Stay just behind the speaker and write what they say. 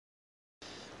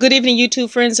Good evening,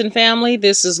 YouTube friends and family.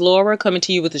 This is Laura coming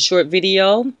to you with a short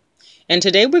video. And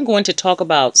today we're going to talk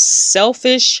about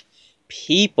selfish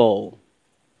people.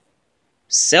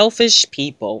 Selfish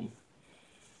people.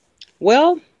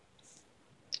 Well,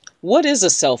 what is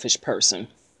a selfish person?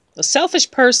 A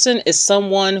selfish person is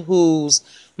someone whose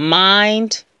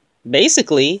mind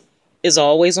basically is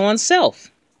always on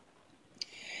self.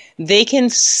 They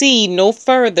can see no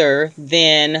further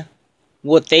than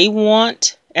what they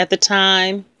want at the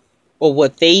time or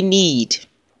what they need.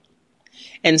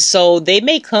 And so they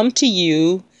may come to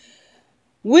you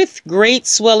with great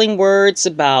swelling words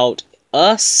about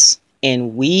us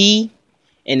and we,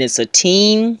 and it's a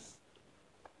team.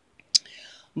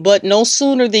 But no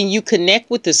sooner than you connect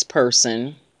with this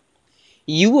person,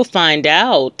 you will find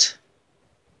out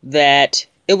that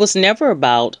it was never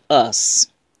about us.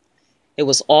 It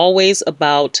was always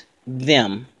about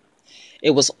them.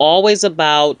 It was always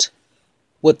about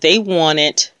what they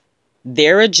wanted,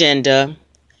 their agenda,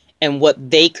 and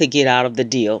what they could get out of the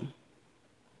deal.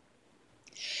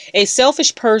 A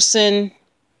selfish person,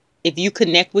 if you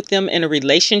connect with them in a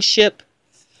relationship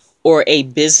or a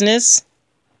business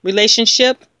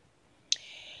relationship,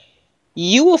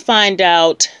 you will find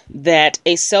out that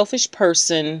a selfish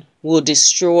person will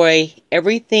destroy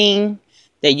everything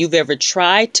that you've ever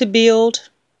tried to build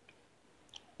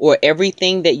or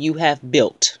everything that you have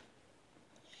built.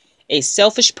 A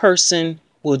selfish person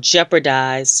will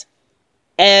jeopardize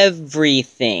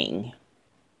everything.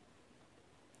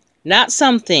 Not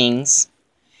some things,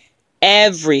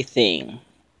 everything.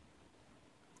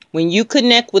 When you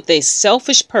connect with a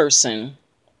selfish person,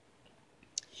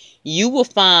 you will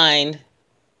find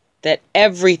that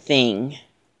everything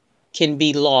can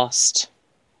be lost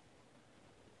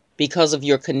because of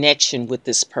your connection with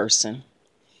this person.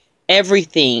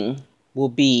 Everything will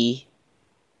be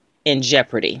in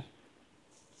jeopardy.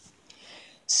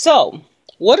 So,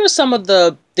 what are some of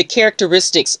the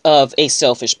characteristics of a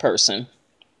selfish person?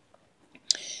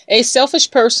 A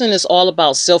selfish person is all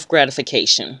about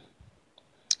self-gratification.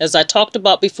 As I talked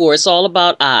about before, it's all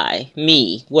about I,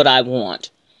 me, what I want.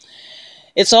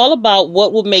 It's all about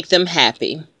what will make them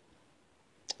happy.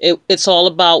 It's all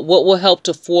about what will help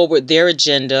to forward their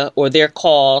agenda or their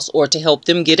cause or to help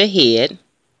them get ahead.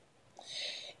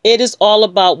 It is all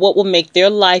about what will make their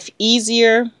life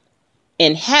easier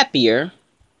and happier.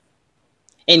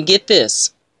 And get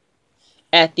this,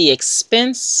 at the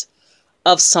expense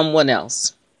of someone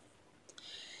else.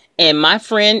 And my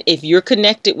friend, if you're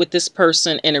connected with this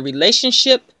person in a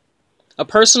relationship, a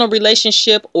personal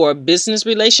relationship or a business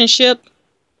relationship,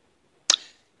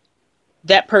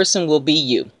 that person will be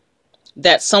you.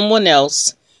 That someone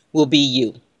else will be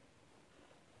you.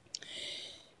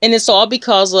 And it's all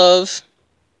because of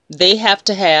they have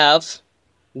to have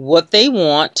what they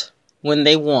want when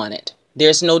they want it.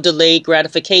 There's no delayed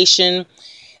gratification.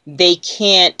 They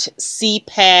can't see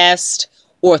past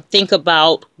or think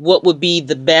about what would be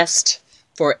the best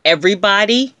for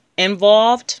everybody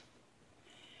involved.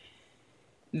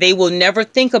 They will never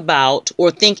think about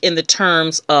or think in the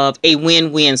terms of a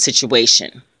win-win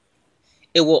situation.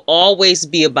 It will always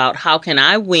be about how can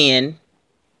I win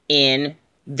and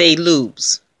they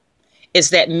lose.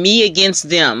 It's that me against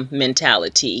them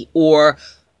mentality, or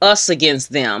us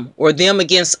against them, or them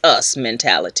against us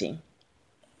mentality.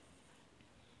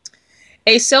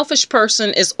 A selfish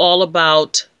person is all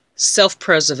about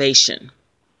self-preservation.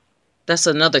 That's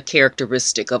another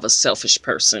characteristic of a selfish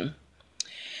person.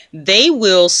 They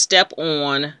will step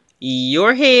on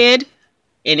your head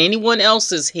and anyone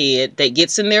else's head that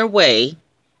gets in their way.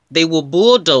 They will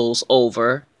bulldoze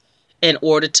over in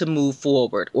order to move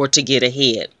forward or to get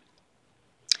ahead.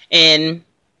 And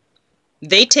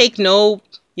they take no,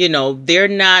 they're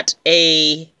not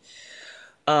a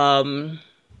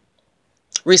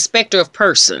respecter of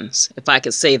persons, if I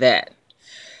could say that.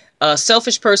 A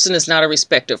selfish person is not a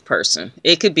respecter of person.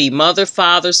 It could be mother,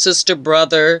 father, sister,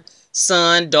 brother,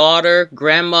 son, daughter,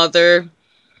 grandmother,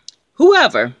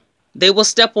 whoever. They will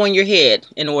step on your head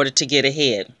in order to get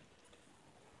ahead.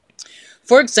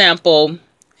 For example,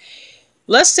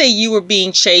 let's say you were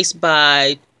being chased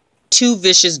by two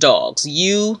vicious dogs,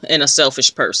 you and a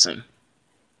selfish person.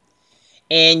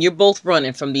 And you're both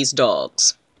running from these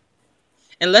dogs.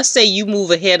 And let's say you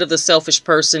move ahead of the selfish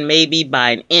person maybe by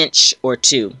an inch or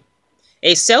two.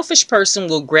 A selfish person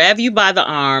will grab you by the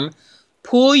arm,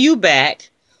 pull you back,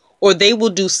 or they will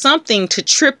do something to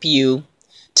trip you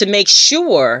to make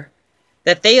sure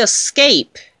that they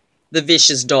escape the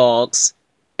vicious dogs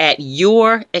at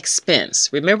your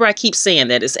expense. Remember, I keep saying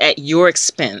that it's at your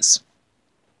expense.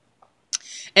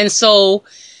 And so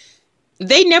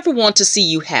they never want to see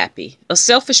you happy. A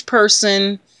selfish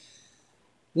person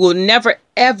will never,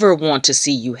 ever want to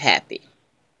see you happy.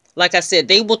 Like I said,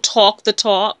 they will talk the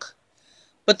talk,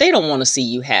 but they don't want to see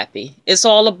you happy. It's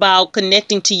all about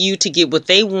connecting to you to get what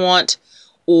they want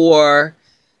or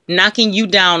knocking you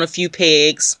down a few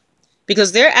pegs,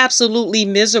 because they're absolutely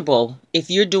miserable if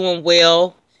you're doing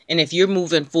well and if you're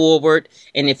moving forward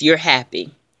and if you're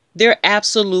happy. They're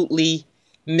absolutely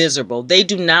miserable. They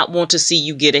do not want to see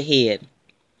you get ahead.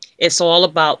 It's all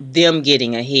about them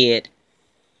getting ahead.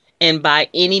 And by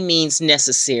any means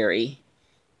necessary,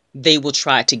 they will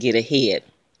try to get ahead.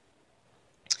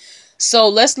 So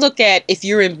let's look at if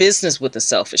you're in business with a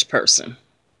selfish person.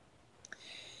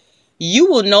 You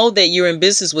will know that you're in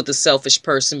business with a selfish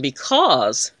person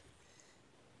because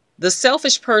the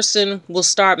selfish person will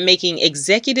start making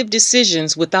executive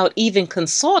decisions without even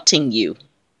consulting you.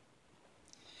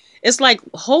 It's like,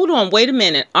 hold on, wait a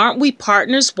minute. Aren't we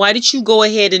partners? Why did you go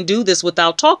ahead and do this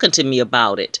without talking to me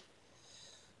about it?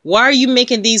 Why are you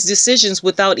making these decisions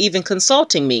without even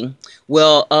consulting me?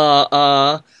 Well,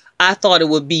 I thought it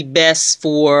would be best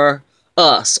for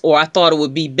us, or I thought it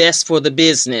would be best for the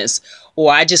business,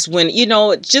 or I just went,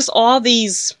 just all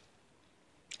these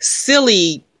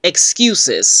silly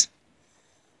excuses.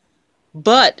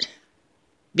 But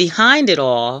behind it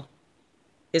all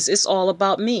is it's all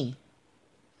about me.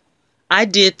 I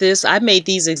did this. I made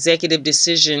these executive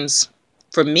decisions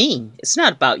for me. It's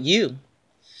not about you.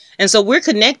 And so we're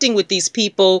connecting with these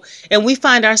people and we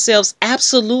find ourselves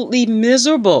absolutely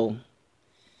miserable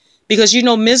because,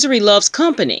 misery loves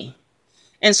company.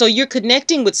 And so you're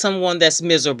connecting with someone that's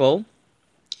miserable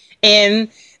and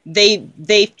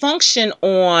they function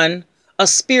on a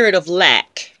spirit of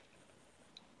lack.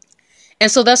 And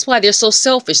so that's why they're so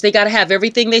selfish. They got to have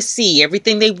everything they see,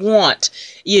 everything they want,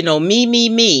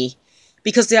 me.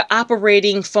 Because they're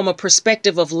operating from a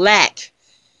perspective of lack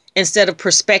instead of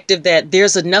perspective that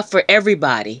there's enough for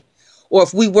everybody. Or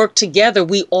if we work together,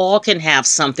 we all can have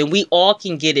something. We all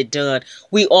can get it done.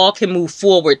 We all can move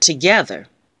forward together.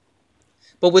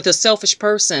 But with a selfish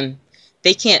person,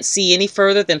 they can't see any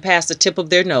further than past the tip of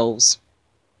their nose.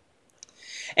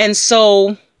 And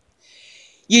so,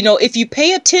 if you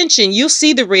pay attention, you'll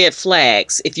see the red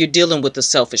flags if you're dealing with a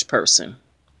selfish person.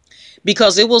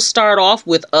 Because it will start off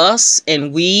with us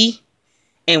and we're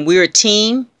a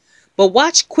team. But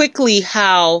watch quickly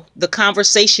how the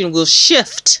conversation will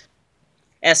shift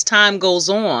as time goes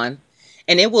on.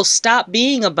 And it will stop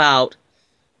being about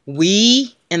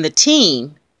we and the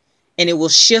team. And it will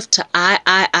shift to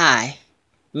I,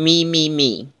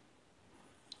 me.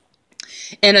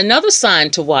 And another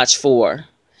sign to watch for,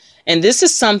 and this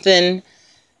is something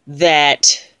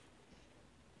that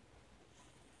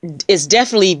is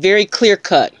definitely very clear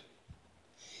cut.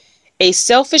 A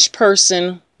selfish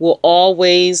person will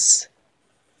always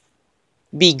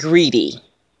be greedy.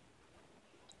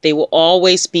 They will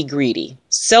always be greedy.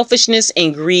 Selfishness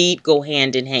and greed go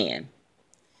hand in hand.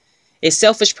 A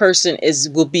selfish person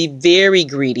will be very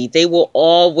greedy. They will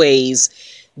always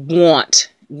want.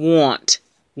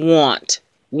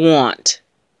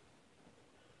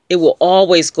 It will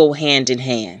always go hand in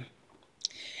hand.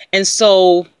 And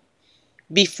so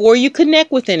before you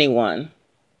connect with anyone,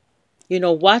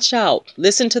 watch out.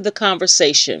 Listen to the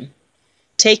conversation.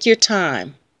 Take your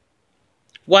time.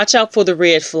 Watch out for the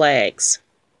red flags.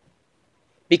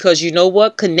 Because you know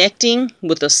what? Connecting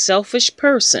with a selfish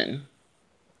person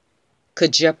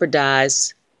could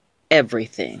jeopardize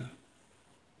everything.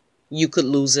 You could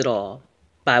lose it all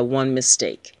by one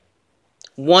mistake.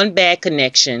 One bad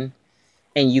connection,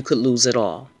 and you could lose it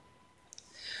all.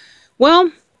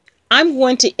 Well, I'm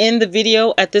going to end the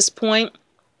video at this point.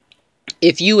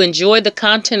 If you enjoyed the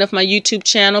content of my YouTube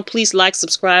channel, please like,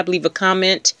 subscribe, leave a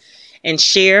comment, and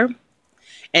share.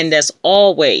 And as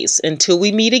always, until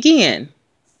we meet again,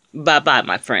 bye-bye,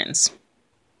 my friends.